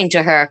talking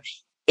to her,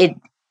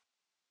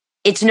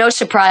 it's no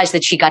surprise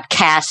that she got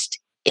cast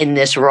in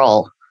this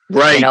role.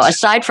 Right. You know,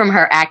 aside from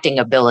her acting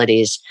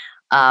abilities,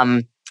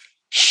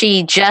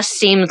 she just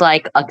seemed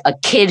like a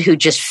kid who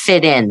just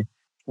fit in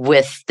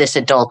with this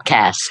adult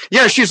cast.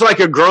 Yeah, she's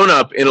like a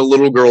grown-up in a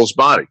little girl's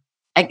body.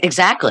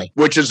 Exactly.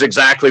 Which is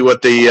exactly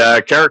what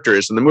the character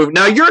is in the movie.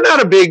 Now, you're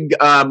not a big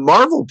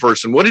Marvel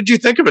person. What did you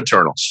think of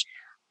Eternals?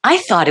 I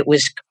thought it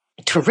was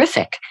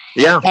terrific.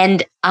 Yeah.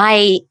 And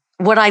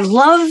what I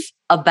love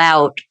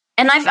about,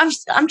 and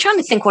I'm trying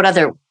to think what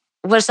other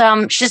was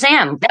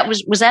Shazam.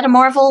 Was that a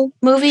Marvel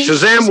movie?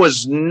 Shazam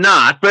was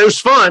not, but it was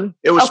fun.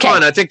 It was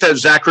fun. I think that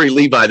was Zachary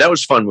Levi. That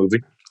was a fun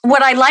movie.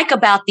 What I like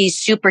about these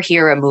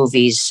superhero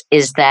movies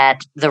is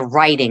that the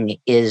writing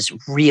is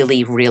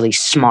really, really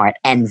smart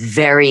and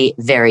very,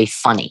 very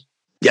funny.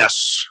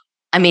 Yes.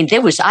 I mean,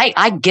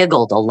 I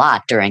giggled a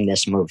lot during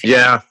this movie.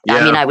 Yeah.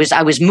 I mean, I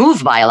was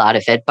moved by a lot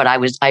of it, but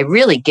I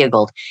really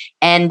giggled.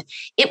 And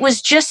it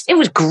was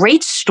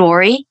great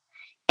story.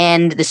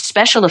 And the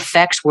special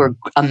effects were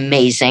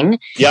amazing.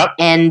 Yep.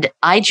 And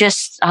I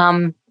just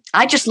love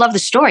the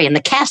story, and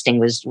the casting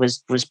was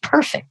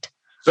perfect.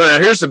 So now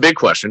here's the big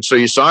question. So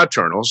you saw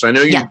Eternals. I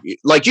know you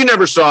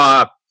never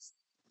saw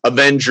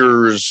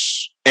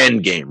Avengers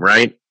Endgame,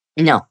 right?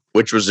 No.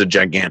 Which was a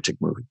gigantic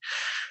movie.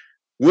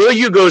 Will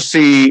you go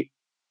see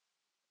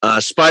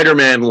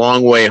Spider-Man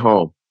Long Way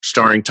Home,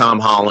 starring Tom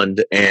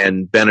Holland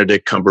and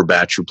Benedict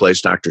Cumberbatch, who plays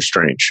Doctor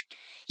Strange?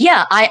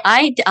 Yeah,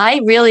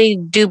 I really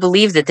do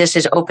believe that this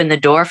has opened the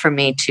door for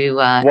me to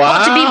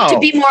to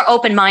be more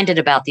open-minded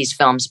about these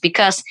films,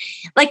 because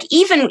like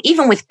even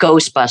with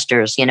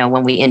Ghostbusters, you know,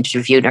 when we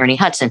interviewed Ernie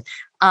Hudson,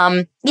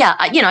 I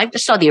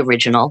saw the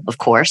original, of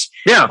course.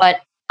 Yeah.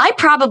 But I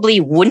probably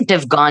wouldn't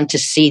have gone to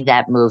see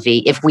that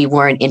movie if we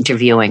weren't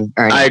interviewing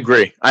Ernie. I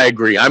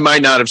agree. I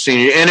might not have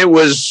seen it, and it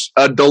was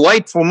a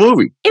delightful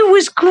movie. It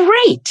was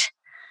great.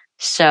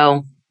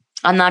 So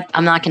I'm not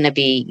going to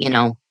be, you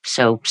know,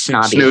 so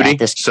snobby about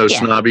this.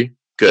 Snobby.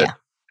 Good.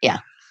 Yeah.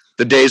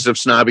 The days of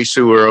snobby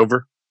Sue are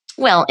over.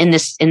 Well, in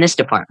this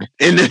department.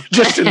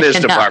 Just in this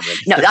department.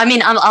 No, I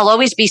mean, I'll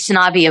always be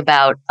snobby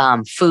about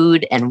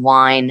food and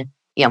wine.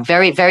 You know,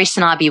 very, very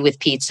snobby with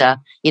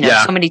pizza. You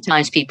know, so many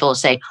times people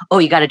say, "Oh,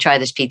 you got to try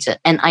this pizza,"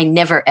 and I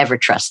never ever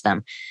trust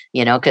them.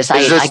 You know, because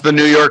is this the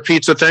New York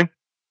pizza thing?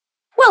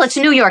 Well, it's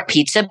New York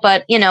pizza,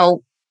 but you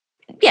know.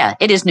 Yeah,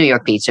 it is New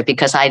York pizza,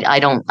 because I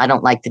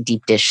don't like the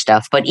deep dish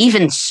stuff. But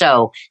even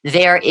so,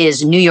 there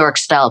is New York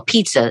style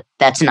pizza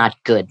that's not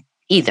good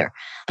either.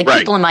 Like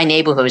people in my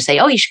neighborhood say,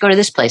 oh, you should go to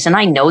this place. And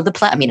I know the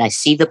place. I mean, I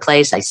see the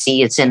place. I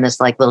see it's in this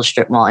like little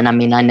strip mall. And I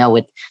mean, I know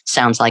it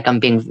sounds like I'm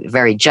being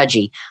very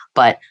judgy,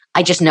 but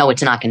I just know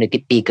it's not going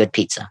to be good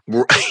pizza.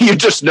 You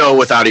just know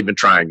without even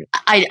trying it.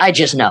 I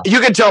just know.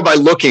 You can tell by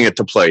looking at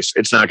the place,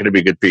 it's not going to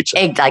be good pizza.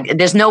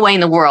 There's no way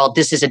in the world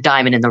this is a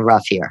diamond in the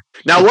rough here.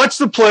 Now, what's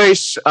the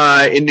place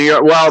in New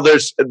York? Well,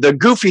 there's the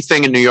goofy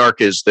thing in New York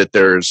is that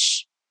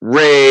there's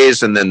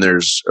Ray's, and then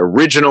there's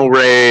original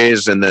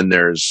Ray's, and then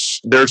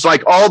there's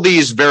like all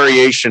these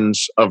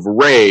variations of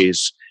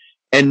Ray's,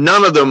 and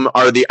none of them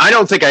are I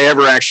don't think I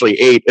ever actually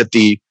ate at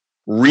the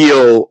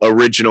real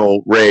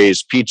original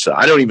Ray's pizza.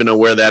 I don't even know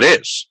where that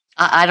is.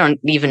 I don't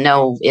even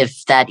know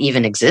if that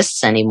even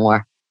exists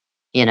anymore.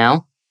 You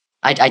know,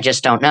 I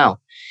just don't know.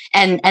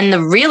 And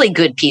the really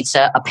good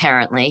pizza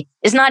apparently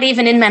is not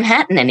even in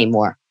Manhattan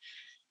anymore.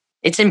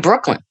 It's in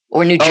Brooklyn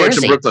or New Jersey. Oh,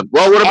 it's in Brooklyn.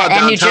 Well, what about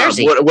downtown? New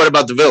Jersey. What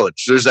about the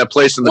Village? There's that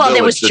place in the Village. Well,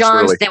 there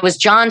was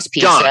John's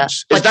Pizza.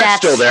 John's. Is that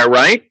still there,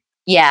 right?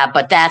 Yeah,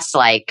 but that's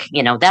like,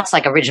 that's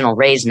like original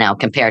Ray's now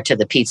compared to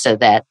the pizza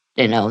that,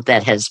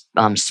 that has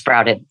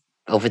sprouted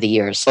over the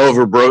years.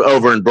 Over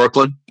in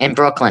Brooklyn? In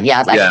Brooklyn,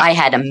 yeah. I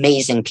had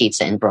amazing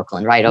pizza in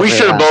Brooklyn, right over. We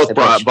should have both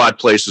bought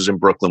places in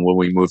Brooklyn when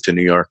we moved to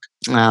New York.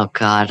 Oh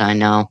God, I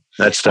know.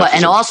 That stuff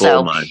and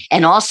also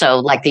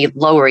like the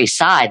Lower East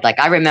Side. Like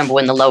I remember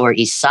when the Lower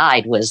East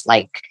Side was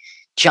like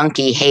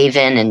junkie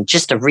haven and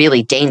just a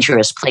really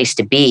dangerous place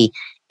to be.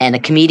 And a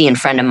comedian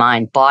friend of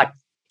mine bought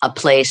a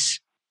place,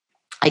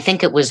 I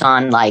think it was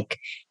on like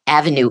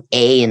Avenue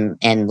A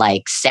and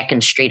like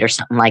 2nd Street or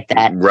something like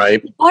that.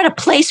 Right. He bought a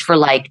place for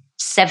like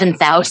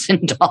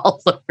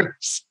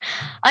 $7,000.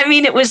 I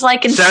mean, it was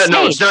like insane.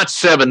 No, it's not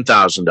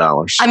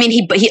 $7,000. I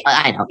mean,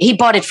 I know he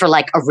bought it for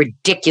like a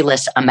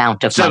ridiculous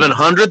amount of money.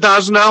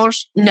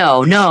 $700,000?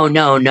 No.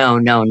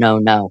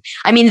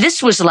 I mean,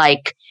 this was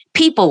like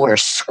people were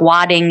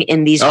squatting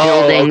in these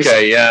buildings.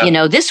 Okay,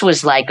 yeah. This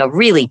was like a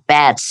really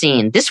bad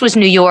scene. This was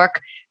New York,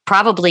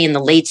 probably in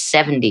the late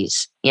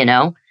 70s.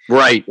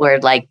 Right, where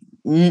like.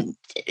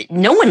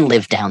 No one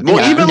lived down there.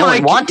 Well, no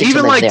one wanted to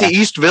live like there. The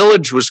East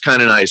Village was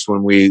kind of nice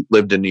when we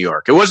lived in New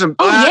York. It wasn't.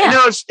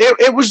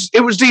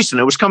 It was decent.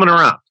 It was coming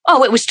around.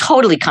 Oh, it was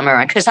totally coming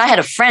around because I had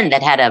a friend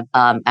that had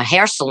a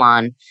hair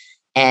salon,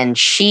 and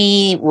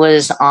she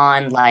was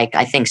on like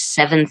I think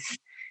 7th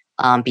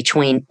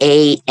between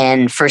A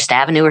and 1st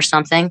Avenue or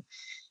something,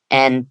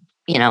 and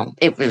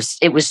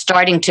it was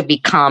starting to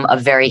become a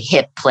very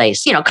hip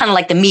place. Kind of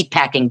like the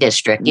meatpacking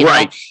district.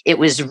 Right. It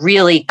was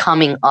really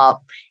coming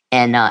up.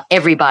 And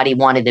everybody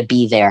wanted to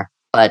be there.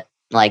 But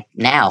like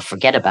now,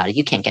 forget about it.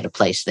 You can't get a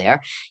place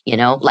there.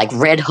 Like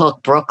Red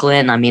Hook,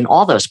 Brooklyn. I mean,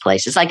 all those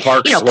places. Like,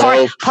 Park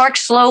Slope.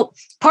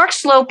 Park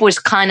Slope was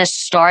kind of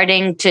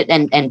starting to,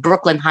 and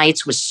Brooklyn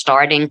Heights was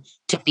starting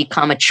to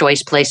become a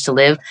choice place to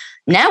live.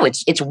 Now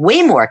it's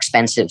way more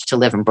expensive to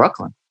live in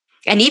Brooklyn.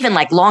 And even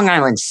like Long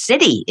Island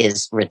City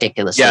is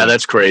ridiculous. Yeah,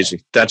 that's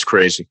crazy.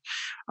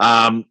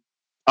 All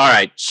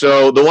right.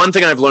 So the one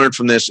thing I've learned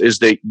from this is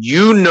that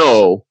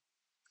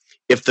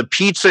if the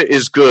pizza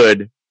is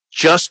good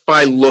just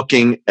by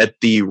looking at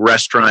the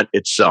restaurant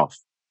itself.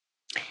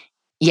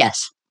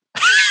 Yes.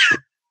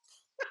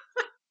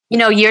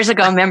 Years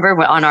ago, remember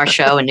on our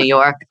show in New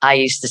York, I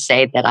used to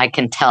say that I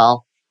can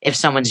tell if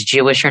someone's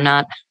Jewish or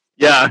not.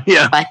 Yeah.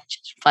 By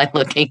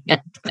looking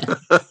at them.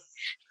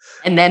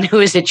 And then who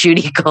is it?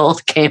 Judy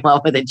Gold came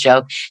up with a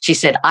joke. She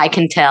said, I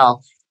can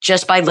tell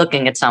just by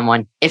looking at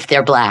someone if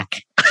they're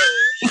black.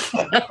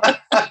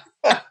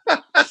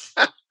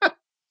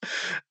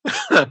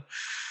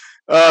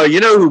 You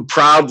know who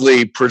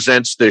proudly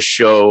presents this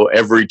show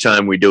every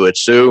time we do it,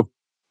 Sue?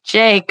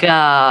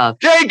 Jacob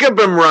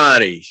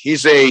Emrani.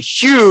 He's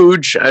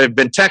I've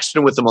been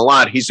texting with him a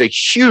lot. He's a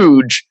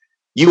huge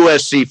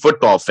USC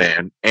football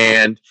fan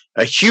and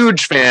a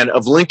huge fan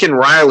of Lincoln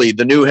Riley,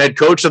 the new head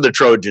coach of the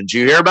Trojans.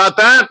 You hear about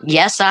that?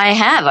 Yes, I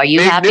have. Are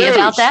you happy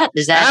about that?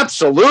 Is that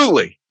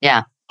absolutely?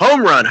 Yeah.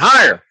 Home run,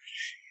 hire.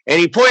 And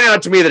he pointed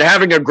out to me that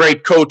having a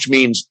great coach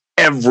means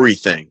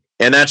everything.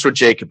 And that's what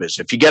Jacob is.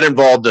 If you get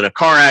involved in a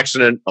car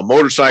accident, a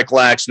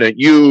motorcycle accident,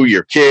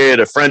 your kid,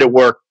 a friend at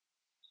work,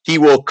 he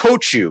will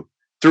coach you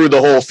through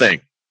the whole thing.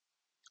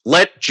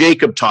 Let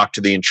Jacob talk to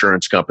the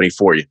insurance company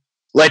for you.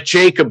 Let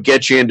Jacob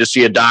get you in to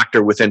see a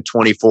doctor within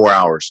 24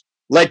 hours.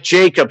 Let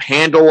Jacob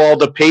handle all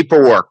the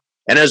paperwork.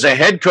 And as a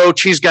head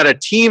coach, he's got a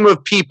team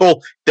of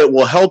people that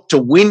will help to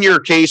win your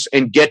case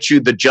and get you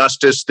the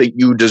justice that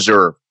you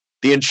deserve.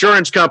 The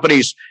insurance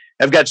companies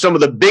have got some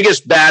of the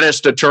biggest,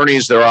 baddest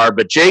attorneys there are,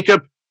 but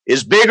Jacob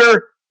is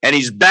bigger and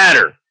he's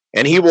badder,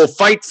 and he will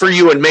fight for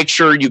you and make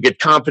sure you get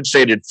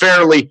compensated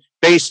fairly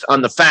based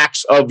on the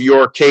facts of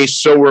your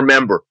case. So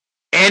remember,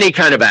 any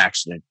kind of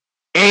accident,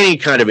 any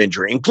kind of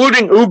injury,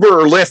 including Uber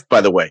or Lyft,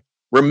 by the way,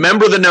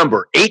 remember the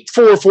number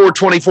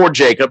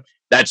 844-24-JACOB.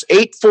 That's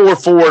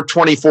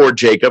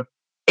 844-24-JACOB,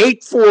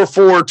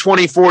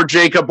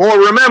 844-24-JACOB. Or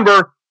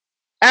remember,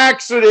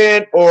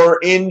 accident or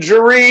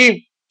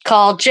injury.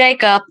 Call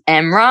Jacob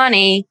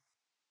Emrani.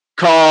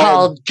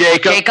 Call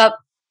Jacob.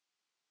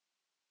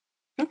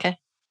 Okay.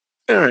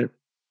 All right.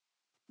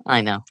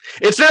 I know.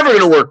 It's never going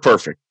to work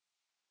perfect.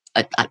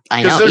 I know.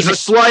 Because there's the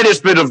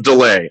slightest bit of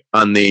delay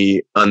on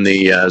the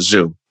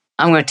Zoom.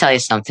 I'm going to tell you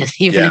something.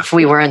 Even if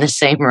we were in the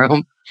same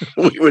room,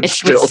 we would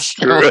still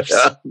screw it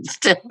up.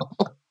 Still.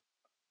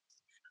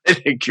 I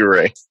think you're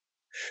right.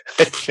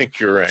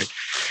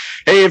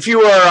 Hey, if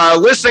you are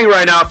listening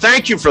right now,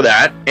 thank you for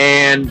that.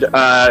 And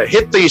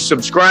hit the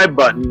subscribe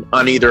button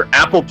on either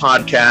Apple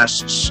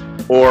Podcasts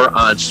or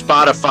on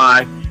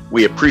Spotify.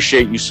 We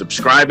appreciate you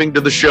subscribing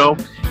to the show.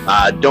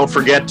 Don't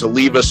forget to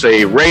leave us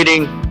a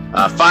rating,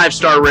 a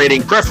 5-star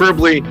rating,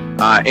 preferably,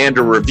 and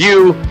a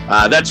review.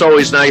 That's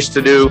always nice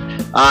to do.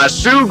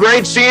 Sue,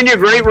 great seeing you.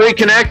 Great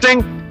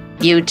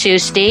reconnecting. You too,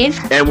 Steve.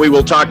 And we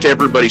will talk to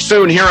everybody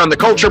soon here on the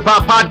Culture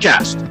Pop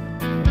Podcast.